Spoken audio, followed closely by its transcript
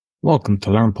Welcome to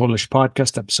Learn Polish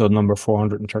Podcast, episode number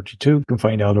 432. You can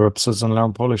find other episodes on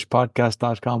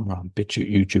learnpolishpodcast.com. We're on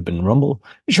BitChute, YouTube, and Rumble.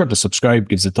 Be sure to subscribe,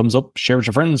 give us a thumbs up, share with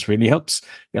your friends, really helps.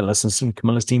 You listen to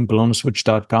Camilla's team,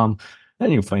 belonaswitch.com.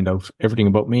 And you'll find out everything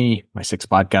about me, my 6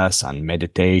 podcasts on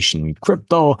meditation,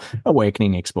 crypto,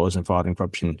 awakening, exposing fraud and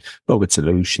corruption, bogus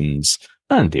solutions,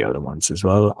 and the other ones as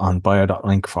well on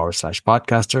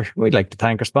bio.link/podcaster. We'd like to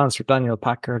thank our sponsor,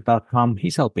 DanielPacker.com.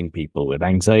 He's helping people with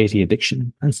anxiety,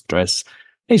 addiction, and stress.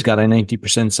 He's got a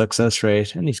 90% success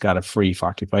rate, and he's got a free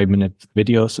 45-minute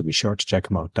video, so be sure to check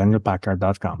him out,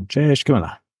 DanielPacker.com. Cześć,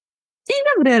 Kamila. Dzień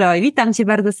dobry, Roy. Witam Cię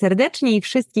bardzo serdecznie i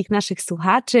wszystkich naszych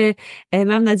słuchaczy.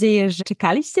 Mam nadzieję, że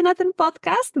czekaliście na ten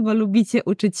podcast, bo lubicie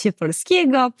uczyć się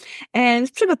polskiego.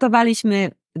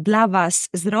 Przygotowaliśmy dla Was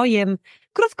z Royem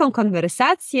krótką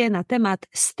konwersację na temat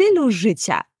stylu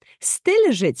życia.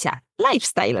 Styl życia,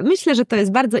 lifestyle. Myślę, że to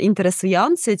jest bardzo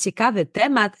interesujący, ciekawy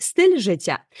temat. Styl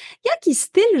życia. Jaki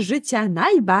styl życia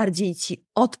najbardziej Ci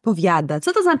odpowiada?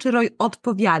 Co to znaczy, Roy,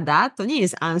 odpowiada? To nie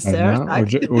jest answer. Tak?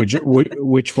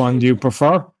 Which one do you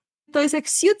prefer? To jest jak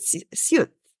suit,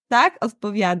 tak?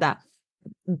 Odpowiada.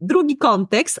 Drugi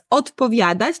kontekst,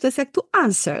 odpowiadać, to jest jak tu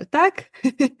answer, tak?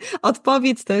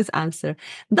 Odpowiedź to jest answer.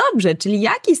 Dobrze, czyli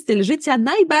jaki styl życia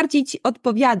najbardziej Ci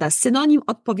odpowiada? Synonim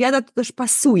odpowiada to też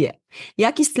pasuje.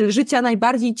 Jaki styl życia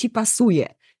najbardziej Ci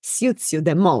pasuje? Suits you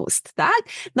the most, tak?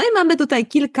 No i mamy tutaj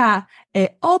kilka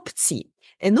opcji.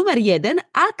 Numer 1,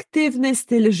 aktywny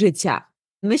styl życia.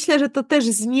 Myślę, że to też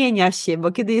zmienia się,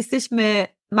 bo kiedy jesteśmy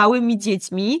małymi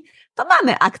dziećmi, to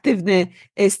mamy aktywny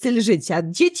styl życia.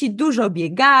 Dzieci dużo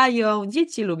biegają,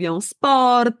 dzieci lubią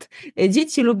sport,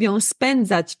 dzieci lubią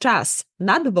spędzać czas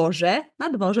na dworze. Na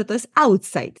dworze to jest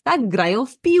outside, tak? Grają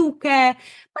w piłkę,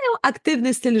 mają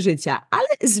aktywny styl życia, ale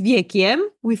z wiekiem,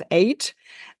 with age,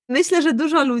 myślę, że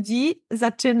dużo ludzi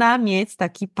zaczyna mieć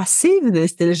taki pasywny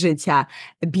styl życia,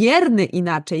 bierny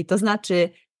inaczej, to znaczy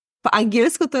po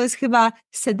angielsku to jest chyba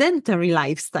sedentary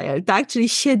lifestyle, tak? Czyli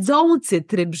siedzący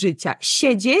tryb życia.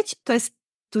 Siedzieć to jest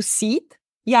to sit.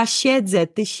 Ja siedzę,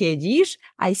 ty siedzisz.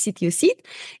 I sit, you sit.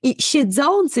 I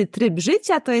siedzący tryb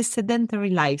życia to jest sedentary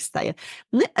lifestyle.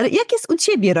 No, jak jest u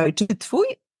Ciebie, Roy? Czy Twój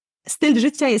styl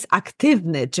życia jest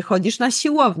aktywny? Czy chodzisz na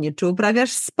siłownię? Czy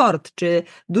uprawiasz sport? Czy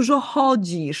dużo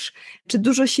chodzisz? Czy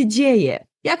dużo się dzieje?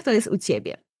 Jak to jest u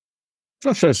Ciebie?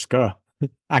 Troszeczkę.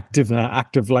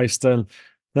 Active lifestyle.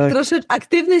 Tak. Troszeczkę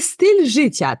aktywny styl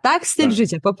życia, tak? Styl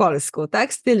życia po polsku,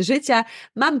 tak? Styl życia.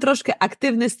 Mam troszkę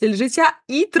aktywny styl życia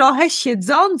i trochę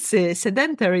siedzący,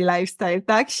 sedentary lifestyle,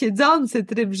 tak? Siedzący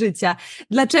tryb życia.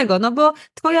 Dlaczego? No bo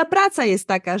Twoja praca jest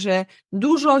taka, że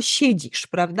dużo siedzisz,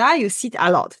 prawda? You sit a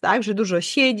lot, tak? Że dużo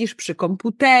siedzisz przy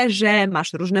komputerze,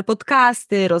 masz różne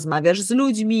podcasty, rozmawiasz z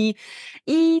ludźmi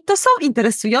i to są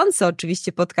interesujące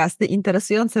oczywiście podcasty,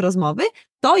 interesujące rozmowy,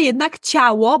 to jednak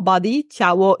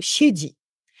ciało siedzi.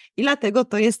 I dlatego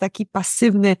to jest taki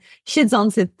pasywny,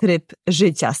 siedzący tryb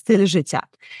życia, styl życia.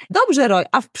 Dobrze, Roy,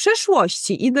 a w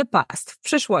przeszłości, in the past, w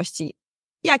przeszłości,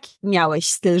 jaki miałeś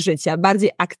styl życia?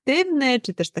 Bardziej aktywny,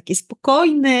 czy też taki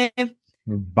spokojny?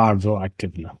 Bardzo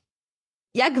aktywny.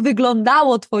 Jak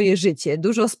wyglądało Twoje życie?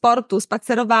 Dużo sportu,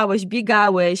 spacerowałeś,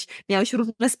 biegałeś, miałeś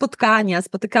różne spotkania,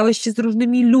 spotykałeś się z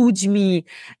różnymi ludźmi,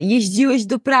 jeździłeś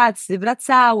do pracy,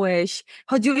 wracałeś,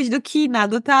 chodziłeś do kina,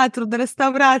 do teatru, do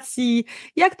restauracji.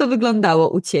 Jak to wyglądało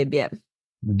u Ciebie?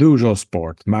 Dużo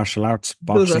sport, martial arts,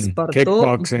 boxing,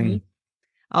 kickboxing.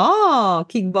 O,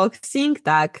 kickboxing,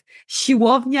 tak.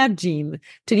 Siłownia, gym.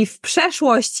 Czyli w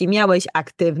przeszłości miałeś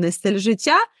aktywny styl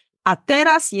życia, a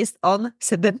teraz jest on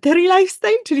sedentary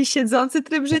lifestyle, czyli siedzący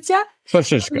tryb życia.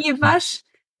 Troszeczkę. Nie masz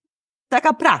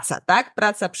taka praca, tak?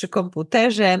 Praca przy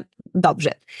komputerze.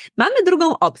 Dobrze. Mamy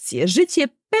drugą opcję. Życie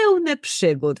pełne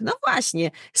przygód. No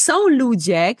właśnie, są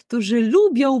ludzie, którzy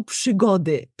lubią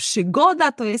przygody.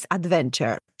 Przygoda to jest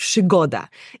adventure, przygoda.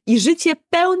 I życie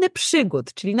pełne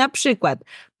przygód, czyli na przykład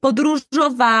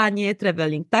podróżowanie,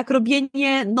 traveling, tak?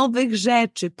 Robienie nowych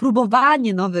rzeczy,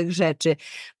 próbowanie nowych rzeczy.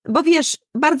 Bo wiesz,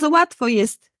 bardzo łatwo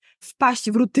jest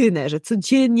wpaść w rutynę, że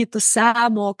codziennie to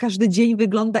samo, każdy dzień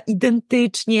wygląda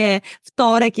identycznie,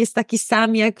 wtorek jest taki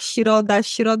sam jak środa,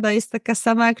 środa jest taka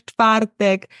sama jak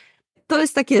czwartek. To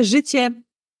jest takie życie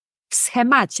w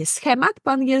schemacie. Schemat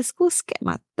po angielsku?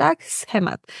 Schemat, tak?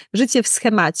 Schemat. Życie w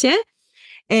schemacie.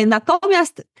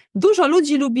 Natomiast dużo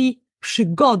ludzi lubi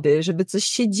przygody, żeby coś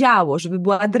się działo, żeby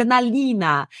była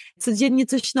adrenalina, codziennie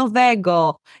coś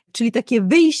nowego, czyli takie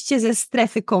wyjście ze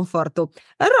strefy komfortu.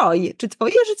 Roy, czy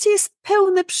Twoje życie jest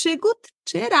pełne przygód,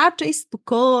 czy raczej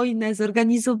spokojne,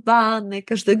 zorganizowane,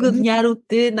 każdego dnia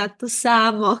rutyna, to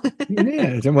samo?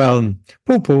 Nie, well,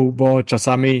 bo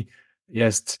czasami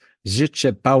jest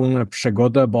Życie pełne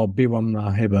przygody, bo byłam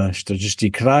na chyba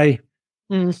 40 kraj.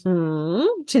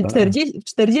 Czyli Tak.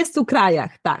 40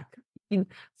 krajach, tak. In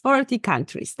 40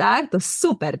 countries, tak? To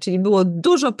super, czyli było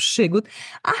dużo przygód.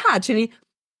 Aha, czyli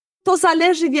to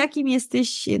zależy na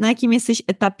jakim jesteś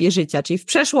etapie życia, czyli w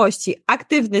przeszłości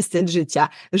aktywny styl życia,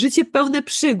 życie pełne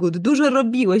przygód, dużo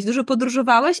robiłeś, dużo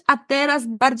podróżowałeś, a teraz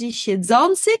bardziej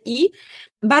siedzący i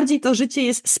bardziej to życie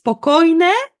jest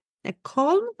spokojne,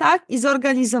 calm, tak? I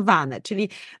zorganizowane, czyli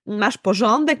masz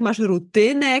porządek, masz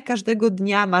rutynę, każdego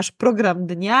dnia masz program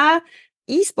dnia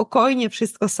i spokojnie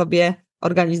wszystko sobie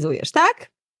organizujesz,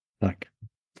 tak? Tak.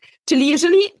 Czyli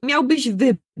jeżeli miałbyś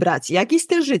wybrać, jaki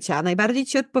styl życia najbardziej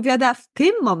ci odpowiada w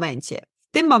tym momencie,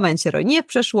 nie w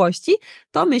przeszłości,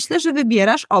 to myślę, że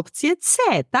wybierasz opcję C,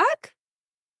 tak?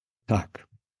 Tak,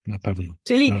 na pewno.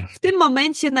 Czyli w tym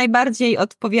momencie najbardziej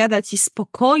odpowiada ci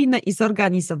spokojne i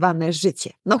zorganizowane życie.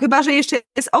 No chyba, że jeszcze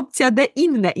jest opcja D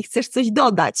inne i chcesz coś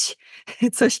dodać,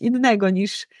 coś innego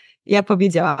niż ja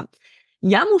powiedziałam.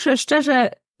 Ja muszę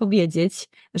szczerze powiedzieć,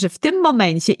 że w tym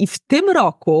momencie i w tym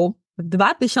roku, w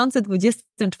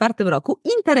 2024 roku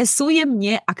interesuje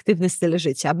mnie aktywny styl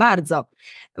życia, bardzo.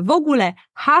 W ogóle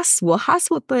hasło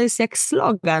to jest jak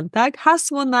slogan, tak?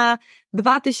 Hasło na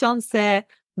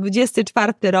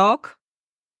 2024 rok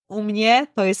u mnie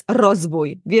to jest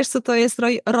rozwój. Wiesz, co to jest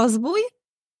rozwój?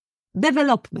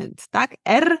 Development, tak?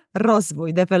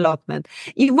 rozwój, development.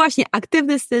 I właśnie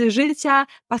aktywny styl życia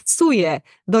pasuje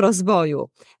do rozwoju.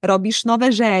 Robisz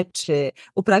nowe rzeczy,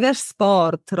 uprawiasz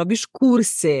sport, robisz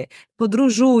kursy,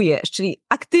 podróżujesz, czyli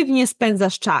aktywnie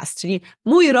spędzasz czas. Czyli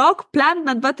mój plan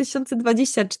na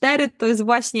 2024 to jest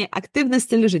właśnie aktywny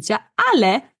styl życia,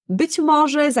 ale być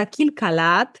może za kilka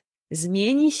lat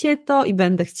zmieni się to i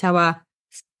będę chciała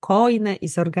spokojne i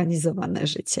zorganizowane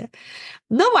życie.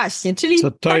 No właśnie, czyli...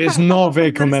 To jest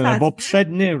nowe, Kamila, bo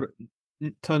poprzednie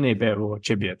to nie było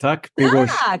ciebie, tak?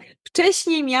 Tak,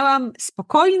 wcześniej miałam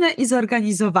spokojne i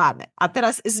zorganizowane, a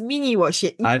teraz zmieniło się.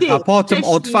 A potem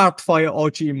otwarł twoje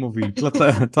oczy i mówi,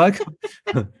 tak?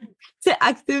 Chcę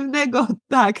aktywnego,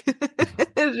 tak,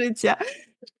 życia.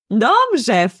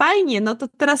 Dobrze, fajnie. No to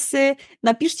teraz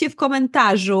napiszcie w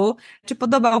komentarzu, czy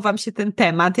podobał wam się ten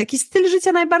temat, jaki styl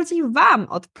życia najbardziej wam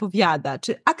odpowiada,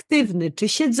 czy aktywny, czy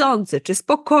siedzący, czy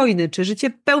spokojny, czy życie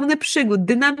pełne przygód,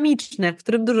 dynamiczne, w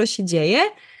którym dużo się dzieje.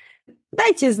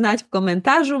 Dajcie znać w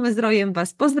komentarzu, my z Rojem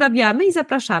was pozdrawiamy i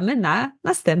zapraszamy na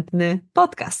następny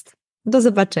podcast. Do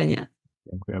zobaczenia.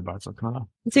 Dziękuję bardzo, Kamila.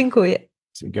 Dziękuję.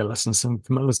 So you get lessons from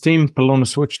Camilla's team,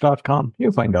 polonaswitch.com.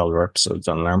 You'll find all our episodes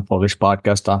on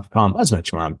learnpolishpodcast.com. As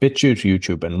mentioned, we're on BitChute,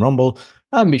 YouTube, and Rumble.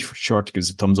 And be sure to give us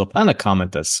a thumbs up and a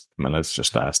comment, as Camilla's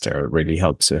just asked there. It really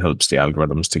helps. It helps the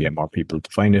algorithms to get more people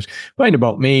to find it. Find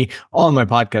about me, all my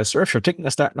podcasts, or if you're thinking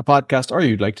of starting a podcast or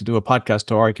you'd like to do a podcast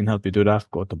tour, I can help you do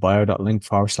that. Go to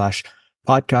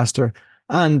bio.link/podcaster.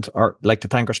 And or like to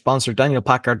thank our sponsor,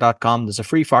 danielpackard.com. There's a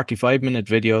free 45-minute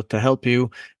video to help you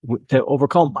to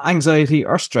overcome anxiety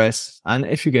or stress. And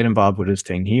if you get involved with his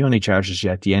thing, he only charges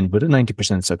you at the end with a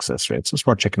 90% success rate. So it's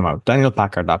worth checking him out.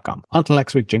 danielpackard.com. Until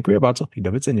next week, dziękuję bardzo i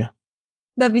do widzenia.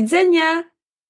 Do widzenia.